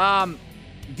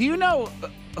 Do you know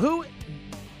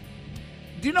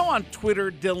on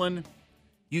Twitter, Dylan,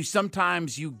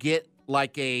 sometimes you get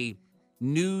like a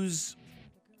news,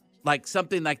 like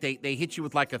something like they hit you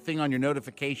with like a thing on your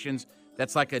notifications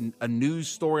that's like a news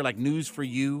story, like News for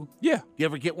You? Yeah. You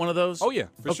ever get one of those? Oh, yeah,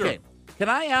 for sure. Okay. Can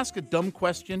I ask a dumb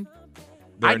question?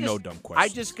 There are no dumb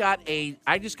questions.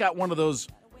 I just got one of those.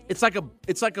 It's like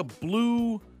a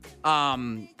blue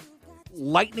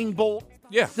lightning bolt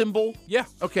symbol. Yeah.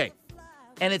 Okay.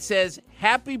 And it says,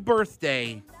 "Happy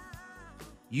birthday,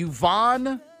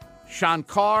 Yuvan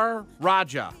Shankar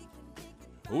Raja."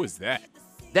 Who is that?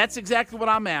 That's exactly what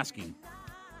I'm asking.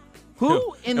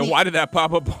 Who in and why did that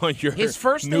pop up on your his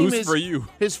first News name is for You?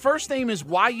 His first name is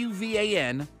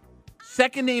Yuvan.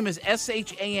 Second name is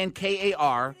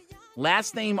Shankar.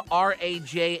 Last name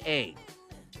Raja.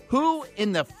 Who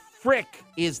in the frick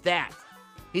is that?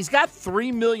 He's got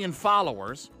 3 million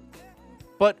followers,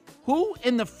 but who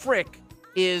in the frick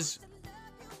is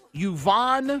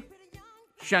Yuvan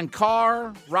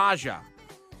Shankar Raja?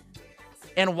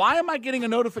 And why am I getting a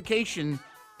notification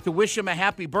to wish him a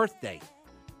happy birthday?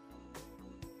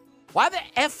 Why the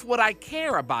F would I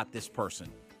care about this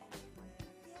person?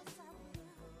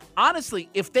 Honestly,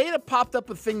 if they'd have popped up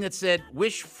a thing that said,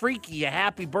 "Wish Freaky a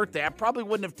happy birthday," I probably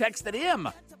wouldn't have texted him,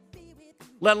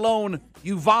 let alone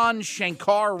Yuvan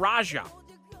Shankar Raja.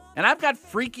 And I've got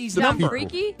Freaky's number.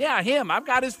 Freaky? Yeah, him. I've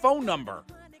got his phone number.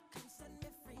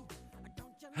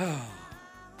 All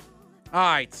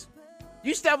right.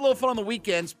 Used to have a little fun on the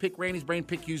weekends. Pick Randy's brain,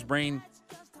 pick Hugh's brain.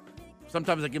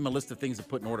 Sometimes I give him a list of things to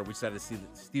put in order. We decided to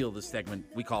steal this segment.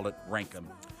 We called it Rank 'em.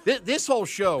 This whole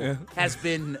show has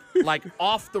been like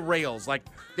off the rails. Like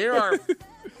there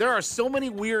are so many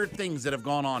weird things that have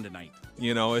gone on tonight.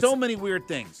 You know, so many weird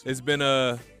things. It's been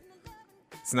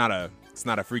it's not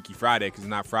a Freaky Friday because it's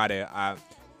not Friday.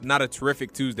 Not a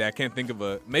terrific Tuesday. I can't think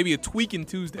of maybe a tweaking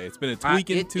Tuesday. It's been a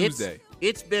tweaking Tuesday.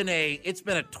 It's been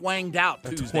a twanged out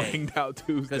Tuesday. Twanged out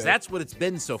Tuesday. Because that's what it's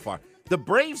been so far. The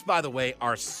Braves, by the way,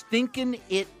 are stinking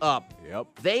it up. Yep.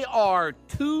 They are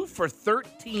 2 for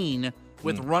 13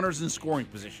 with runners in scoring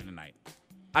position tonight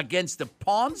against the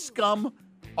Pond Scum.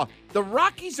 The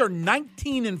Rockies are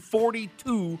 19 and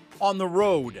 42 on the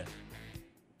road.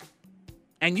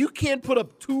 And you can't put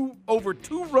up over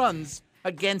 2 runs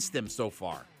against them so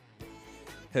far.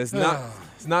 It's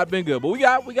not been good. But we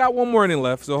got one more inning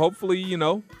left, so hopefully,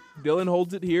 Dylan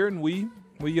holds it here and we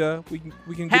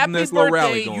can get in this little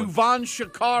rally going. Happy birthday, Yuvan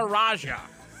Shankar Raja.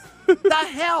 The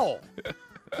hell?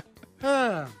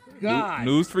 God.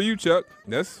 News for you, Chuck.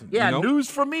 News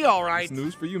for me, all right. It's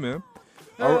news for you, man.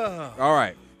 All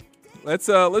right. Let's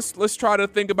try to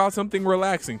think about something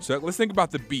relaxing, Chuck. Let's think about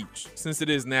the beach, since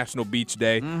it is National Beach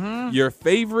Day. Mm-hmm. Your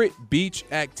favorite beach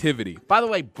activity. By the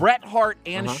way, Bret Hart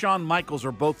and Shawn Michaels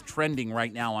are both trending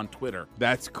right now on Twitter.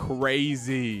 That's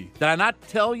crazy. Did I not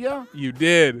tell you? You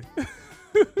did.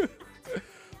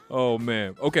 Oh,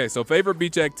 man. Okay, so favorite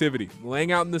beach activity.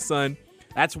 Laying out in the sun.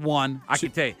 That's one. I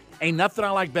can tell you. Ain't nothing I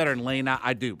like better than laying out.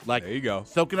 I do. Like, there you go.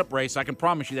 Soaking up race. I can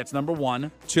promise you that's number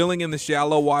one. Chilling in the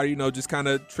shallow water, just kind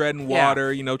of treading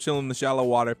water, chilling in the shallow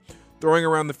water. Throwing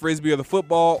around the Frisbee or the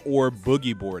football, or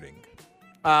boogie boarding?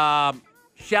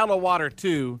 Shallow water,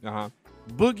 too.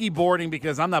 Boogie boarding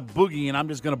because I'm not boogieing. I'm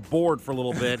just going to board for a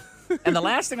little bit. And the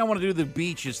last thing I want to do to the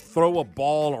beach is throw a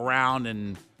ball around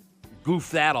and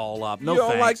goof that all up. No, you don't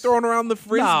thanks. like throwing around the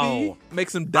Frisbee? No. Make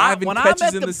some diving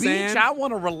catches in the sand? When I'm at the beach, I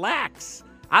want to relax.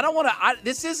 I don't want to.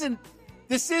 This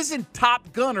isn't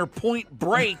Top Gun or Point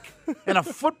Break, and a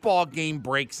football game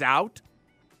breaks out.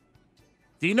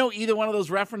 Do you know either one of those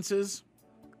references?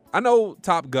 I know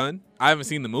Top Gun. I haven't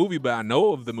seen the movie, but I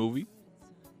know of the movie.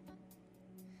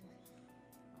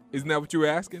 Isn't that what you were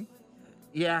asking?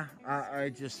 Yeah, I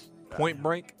just Point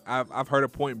Break. I've heard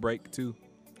of Point Break too.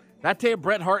 Did I tell you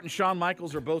Bret Hart and Shawn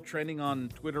Michaels are both trending on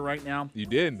Twitter right now? You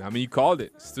did. I mean, you called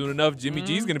it. Soon enough, Jimmy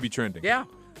G's going to be trending. Yeah.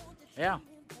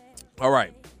 All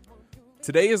right.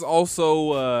 Today is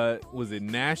also, was it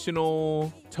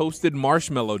National Toasted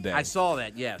Marshmallow Day? I saw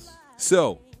that, yes.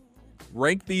 So,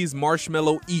 rank these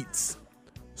marshmallow eats.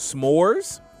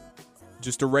 S'mores,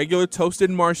 just a regular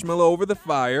toasted marshmallow over the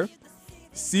fire.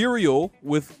 Cereal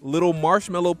with little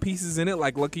marshmallow pieces in it,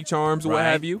 like Lucky Charms or what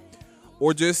have you.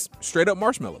 Or just straight up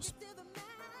marshmallows.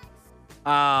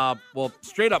 Well,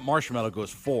 straight up marshmallow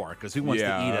goes 4 because who wants to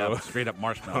eat a straight up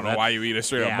marshmallow? I don't know why you eat a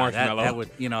straight up marshmallow. That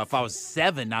would, if I was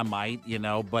 7, I might,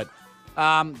 but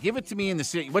Give it to me in the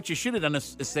cereal. What you should have done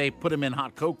is say put them in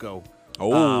hot cocoa.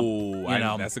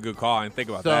 That's a good call. I didn't think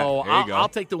about that. So There you go. I'll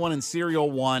take the one in cereal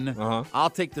 1. Uh-huh. I'll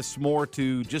take the s'more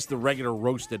 2, just the regular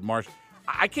roasted marshmallows.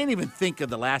 I can't even think of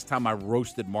the last time I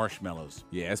roasted marshmallows.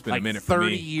 Yeah, it's been like a minute for me.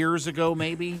 30 years ago,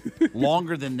 maybe.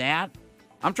 Longer than that.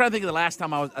 I'm trying to think of the last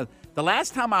time the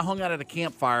last time I hung out at a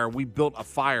campfire, we built a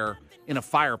fire in a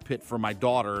fire pit for my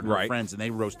daughter and her friends, and they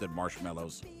roasted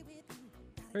marshmallows.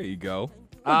 There you go.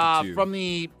 Look at you. From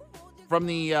the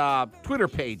Twitter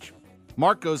page,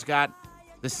 Marco's got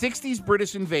the 60s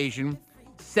British invasion,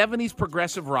 70s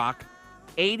progressive rock,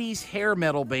 80s hair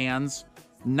metal bands,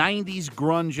 90s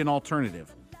grunge and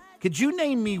alternative. Could you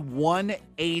name me one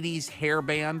 80s hair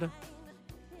band?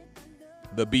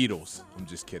 The Beatles. I'm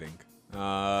just kidding.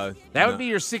 That would be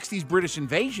your 60s British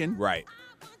invasion. Right.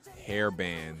 Hair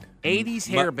band. 80s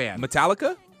hair band.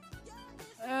 Metallica?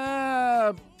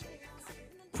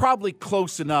 Probably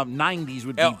close enough. 90s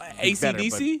would be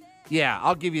AC/DC? Better, yeah,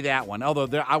 I'll give you that one. Although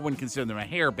I wouldn't consider them a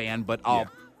hair band, but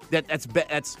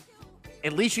that's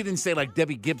at least you didn't say like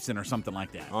Debbie Gibson or something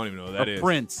like that. I don't even know who that is.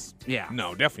 Prince. Yeah.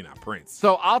 No, definitely not Prince.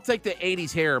 So I'll take the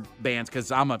 80s hair bands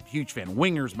because I'm a huge fan.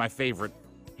 Winger's my favorite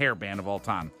hair band of all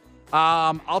time.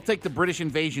 I'll take the British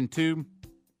Invasion 2.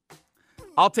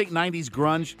 I'll take 90s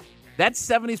grunge. That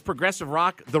 70s progressive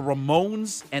rock, the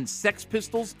Ramones and Sex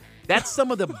Pistols, that's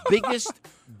some of the biggest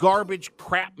garbage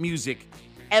crap music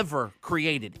ever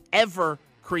created.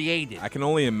 I can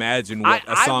only imagine what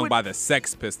a song by the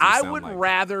Sex Pistols I sound would like.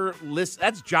 rather listen.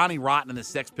 That's Johnny Rotten and the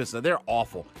Sex Pistols. They're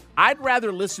awful. I'd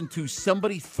rather listen to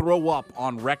somebody throw up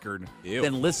on record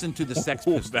than listen to the Sex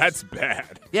Pistols. That's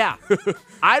bad. Yeah.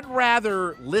 I'd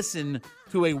rather listen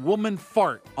to a woman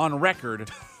fart on record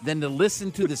than to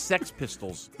listen to the Sex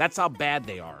Pistols. That's how bad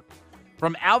they are.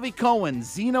 From Alvy Cohen,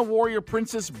 Xena Warrior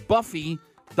Princess, Buffy,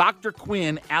 Dr.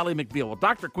 Quinn, Ally McBeal. Well,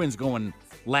 Dr. Quinn's going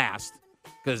last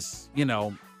because,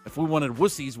 if we wanted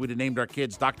wussies, we'd have named our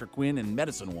kids Dr. Quinn and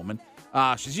Medicine Woman.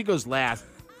 She goes last.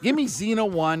 Give me Xena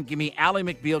 1. Give me Ally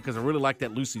McBeal because I really like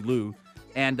that Lucy Liu.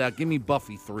 And give me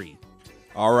Buffy 3.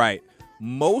 All right.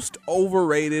 Most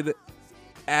overrated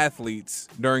athletes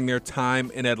during their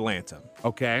time in Atlanta.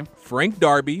 Okay. Frank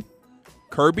Darby,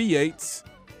 Kirby Yates,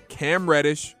 Cam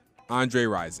Reddish, Andre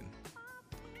Rison.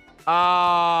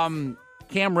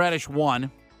 Cam Reddish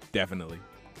 1. Definitely.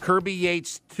 Kirby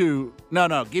Yates 2.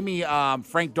 No. Give me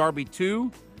Frank Darby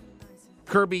 2.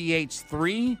 Kirby Yates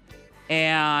 3.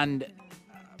 And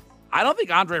I don't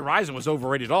think Andre Rison was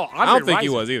overrated at all. I don't think he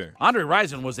was either. Andre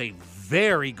Rison was a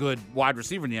very good wide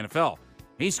receiver in the NFL.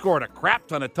 He scored a crap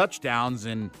ton of touchdowns,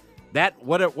 and that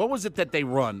what was it that they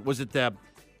run? Was it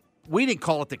we didn't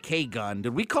call it the K-gun.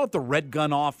 Did we call it the red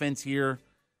gun offense here?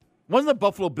 Wasn't the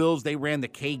Buffalo Bills, they ran the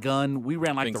K-gun? We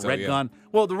ran like the red gun.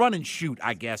 Well, the run and shoot,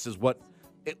 I guess, is what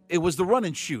it was. The run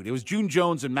and shoot. It was June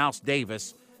Jones and Mouse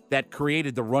Davis that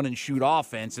created the run and shoot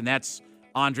offense, and that's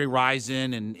Andre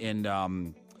Rison and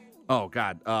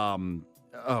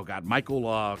Michael.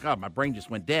 My brain just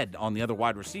went dead on the other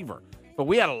wide receiver. But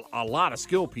we had a lot of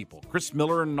skilled people. Chris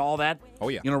Miller and all that. Oh,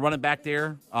 yeah. Running back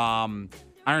there.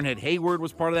 Ironhead Hayward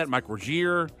was part of that. Mike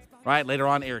Rozier, right? Later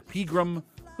on, Eric Pegram.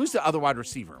 Who's the other wide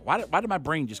receiver? Why did my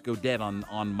brain just go dead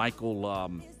on Michael?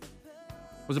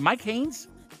 Was it Mike Haynes?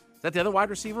 Is that the other wide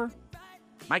receiver?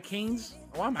 Mike Haynes?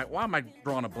 Why am I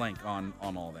drawing a blank on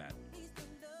all that?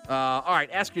 All right,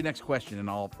 ask your next question, and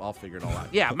I'll figure it all out.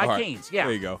 Yeah, Mike Haynes. Yeah.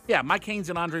 There you go. Yeah, Mike Haynes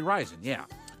and Andre Rison. Yeah.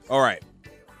 All right.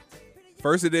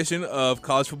 First edition of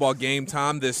College Football Game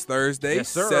Time this Thursday, yes,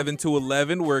 sir. 7 to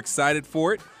 11. We're excited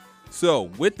for it. So,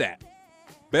 with that,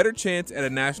 better chance at a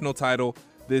national title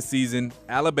this season,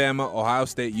 Alabama, Ohio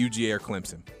State, UGA, or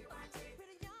Clemson?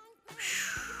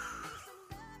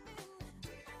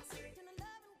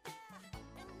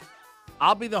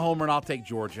 I'll be the homer, and I'll take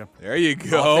Georgia. There you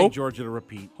go. I'll take Georgia to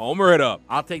repeat. Homer it up.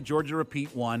 I'll take Georgia to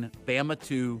repeat 1, Bama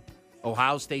 2,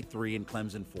 Ohio State 3, and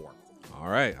Clemson 4. All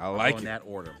right, I like it. In that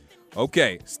order.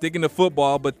 Okay, sticking to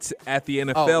football, but at the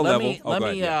NFL level.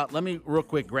 Let me real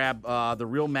quick grab the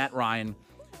real Matt Ryan,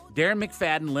 Darren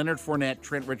McFadden, Leonard Fournette,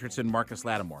 Trent Richardson, Marcus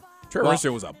Lattimore. Trent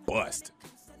Richardson was a bust.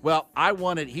 Well,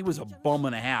 he was a bum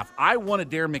and a half. I wanted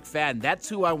Darren McFadden. That's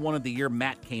who I wanted the year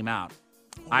Matt came out.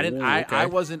 I didn't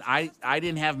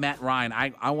have Matt Ryan.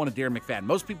 I wanted Darren McFadden.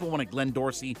 Most people wanted Glenn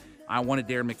Dorsey. I wanted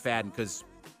Darren McFadden because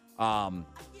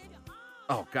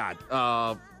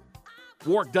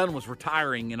Warwick Dunn was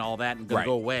retiring and all that and going to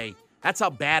go away. That's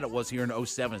how bad it was here in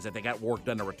 07 is that they got Warwick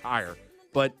Dunn to retire.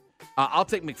 But I'll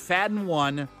take McFadden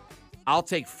 1. I'll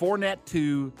take Fournette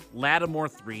 2, Lattimore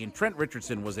 3, and Trent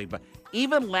Richardson was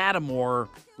even Lattimore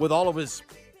with all of his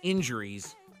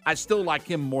injuries I still like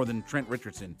him more than Trent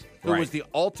Richardson, who Right. was the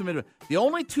ultimate. The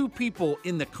only two people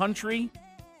in the country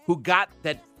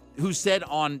who said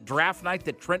on draft night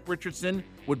that Trent Richardson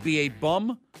would be a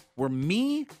bum were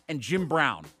me and Jim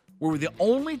Brown. We were the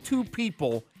only two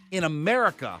people in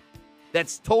America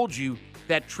that's told you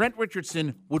that Trent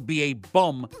Richardson would be a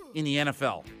bum in the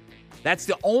NFL. That's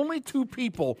the only two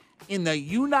people in the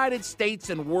United States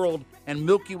and world and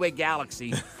Milky Way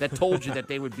galaxy that told you that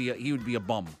he would be a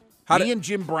bum. Me and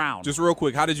Jim Brown. Just real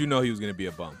quick, how did you know he was going to be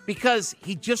a bum? Because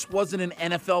he just wasn't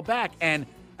an NFL back. And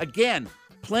again,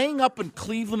 playing up in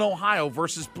Cleveland, Ohio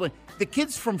versus the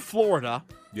kid's from Florida,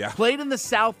 played in the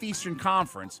Southeastern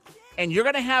Conference, and you're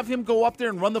going to have him go up there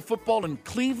and run the football in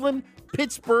Cleveland,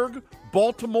 Pittsburgh,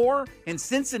 Baltimore, and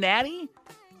Cincinnati?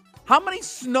 How many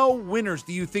snow winners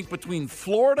do you think between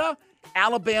Florida,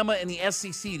 Alabama, and the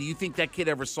SEC do you think that kid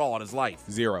ever saw in his life?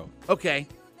 0. Okay.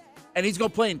 And he's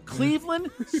going to play in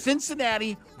Cleveland,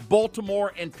 Cincinnati,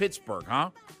 Baltimore, and Pittsburgh, huh?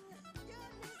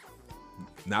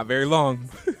 Not very long.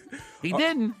 He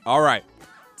didn't. All right.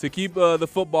 To keep the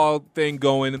football thing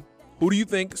going, who do you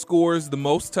think scores the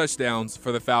most touchdowns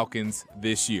for the Falcons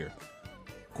this year?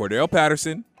 Cordell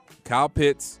Patterson, Kyle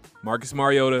Pitts, Marcus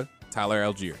Mariota, Tyler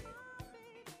Algier.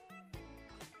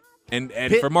 And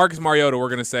for Marcus Mariota, we're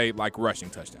going to say, like, rushing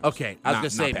touchdowns. Okay, I was going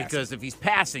to say, passing. because if he's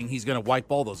passing, he's going to wipe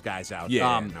all those guys out.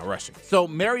 Yeah, not rushing. So,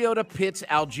 Mariota, Pitts,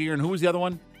 Algier, and who was the other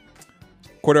one?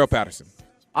 Cordell Patterson.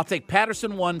 I'll take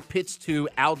Patterson 1, Pitts 2,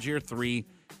 Algier 3,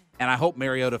 and I hope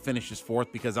Mariota finishes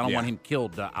 4th because I don't want him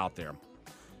killed out there.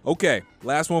 Okay,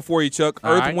 last one for you, Chuck.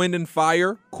 All Earth, right. Wind, and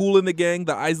Fire, Kool and the Gang,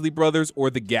 the Isley Brothers, or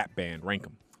the Gap Band? Rank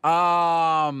them.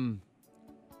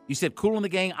 You said Kool and the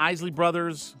Gang, Isley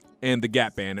Brothers. And the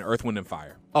Gap Band, and Earth, Wind, and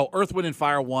Fire. Oh, Earth, Wind, and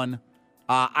Fire 1,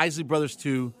 Isley Brothers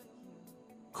 2,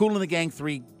 Kool and the Gang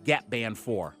 3, Gap Band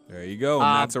 4. There you go.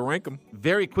 And that's a rank them.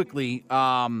 Very quickly,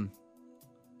 man,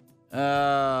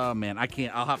 I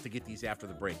can't. I'll have to get these after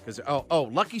the break. Because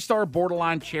Lucky Star,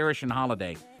 Borderline, Cherish, and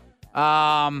Holiday.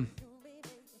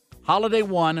 Holiday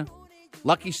 1,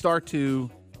 Lucky Star 2,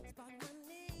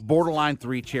 Borderline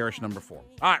 3, Cherish number 4. All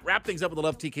right, wrap things up with the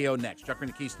Love TKO next. Chuck in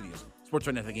the Key Studios. Sports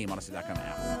Radio The Game, Odyssey.com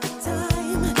app.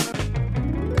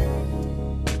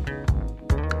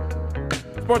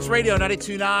 Sports Radio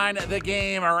 92.9 The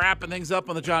Game. Are wrapping things up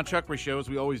on the John Chuckery Show, as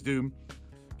we always do.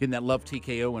 Getting that Love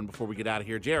TKO in before we get out of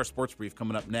here. JR Sports Brief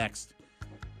coming up next.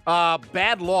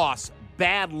 Bad loss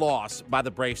by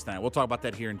the Braves tonight. We'll talk about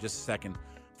that here in just a second.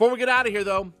 Before we get out of here,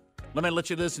 though, let me let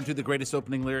you listen to the greatest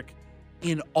opening lyric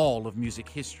in all of music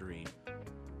history.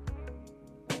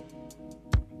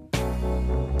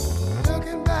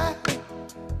 Looking back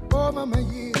over my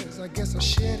years, I guess I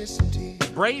shedded some tears.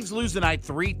 Braves lose tonight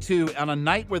 3-2 on a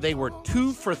night where they were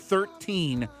 2 for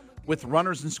 13 with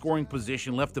runners in scoring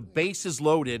position, left the bases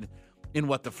loaded in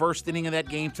the first inning of that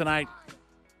game tonight.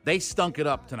 They stunk it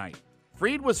up tonight.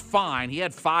 Fried was fine. He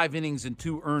had 5 innings and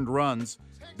 2 earned runs.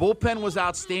 Bullpen was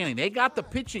outstanding. They got the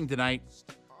pitching tonight,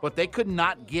 but they could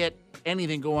not get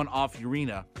anything going off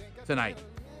Urena tonight.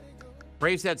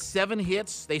 Braves had 7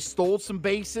 hits. They stole some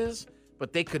bases,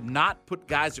 but they could not put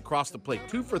guys across the plate.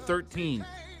 2 for 13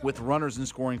 with runners in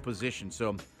scoring position.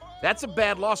 So that's a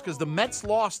bad loss because the Mets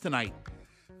lost tonight.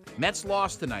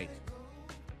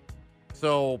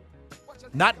 So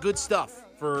not good stuff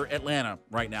for Atlanta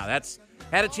right now. That's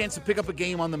had a chance to pick up a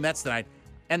game on the Mets tonight.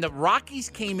 And the Rockies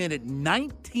came in at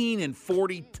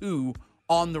 19-42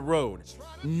 on the road.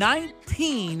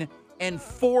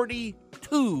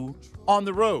 19-42 on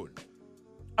the road.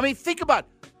 I mean, think about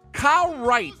it. Kyle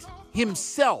Wright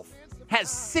himself has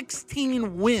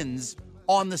 16 wins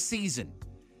on the season.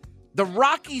 The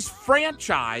Rockies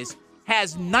franchise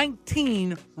has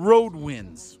 19 road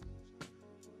wins.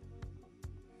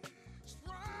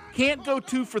 Can't go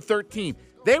 2 for 13.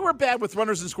 They were bad with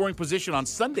runners in scoring position on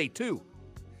Sunday, too.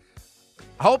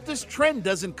 I hope this trend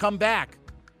doesn't come back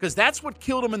because that's what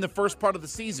killed them in the first part of the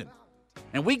season.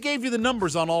 And we gave you the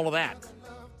numbers on all of that.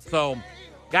 So,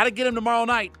 got to get him tomorrow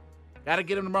night.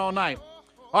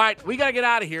 All right, we got to get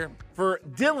out of here. For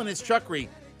Dylan, it's Chuckery.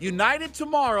 United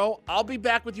tomorrow. I'll be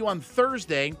back with you on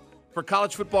Thursday for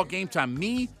college football game time.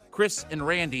 Me, Chris, and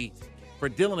Randy. For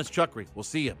Dylan, it's Chuckery. We'll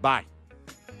see you. Bye.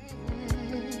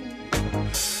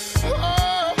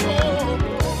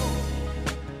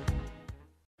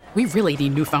 We really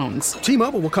need new phones.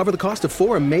 T-Mobile will cover the cost of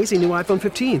 4 amazing new iPhone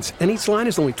 15s, and each line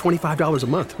is only $25 a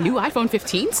month. New iPhone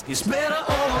 15s? It's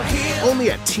better over here.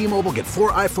 Only at T-Mobile, get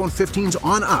 4 iPhone 15s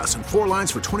on us and 4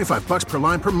 lines for $25 per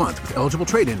line per month with eligible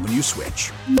trade-in when you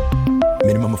switch.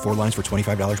 Minimum of 4 lines for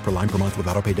 $25 per line per month with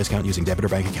autopay discount using debit or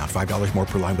bank account. $5 more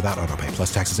per line without autopay,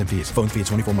 plus taxes and fees. Phone fee at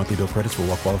 24 monthly bill credits for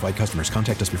well-qualified customers.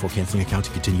 Contact us before canceling account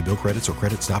to continue bill credits or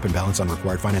credit stop and balance on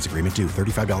required finance agreement due.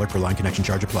 $35 per line connection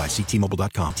charge applies. See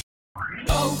T-Mobile.com.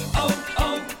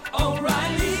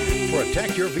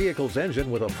 Protect your vehicle's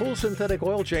engine with a full synthetic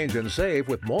oil change and save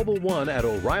with Mobil 1 at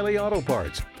O'Reilly Auto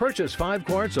Parts. Purchase 5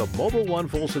 quarts of Mobil 1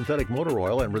 full synthetic motor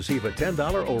oil and receive a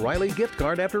 $10 O'Reilly gift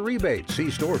card after rebate.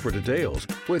 See store for details.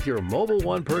 With your Mobil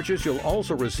 1 purchase, you'll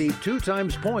also receive 2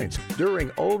 times points during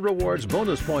Old Rewards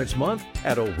Bonus Points Month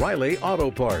at O'Reilly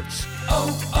Auto Parts.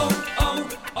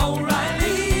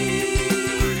 O'Reilly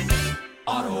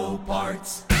Auto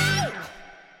Parts.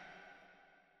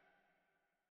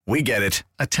 We get it.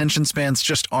 Attention spans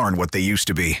just aren't what they used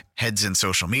to be. Heads in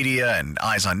social media and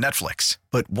eyes on Netflix.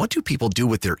 But what do people do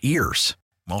with their ears?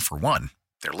 Well, for one,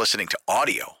 they're listening to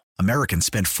audio. Americans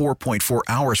spend 4.4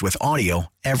 hours with audio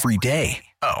every day.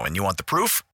 Oh, and you want the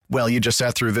proof? Well, you just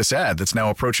sat through this ad that's now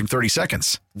approaching 30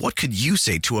 seconds. What could you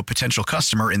say to a potential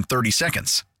customer in 30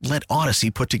 seconds? Let Odyssey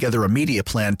put together a media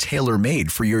plan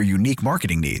tailor-made for your unique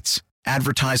marketing needs.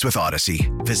 Advertise with Odyssey.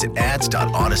 Visit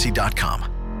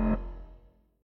ads.odyssey.com.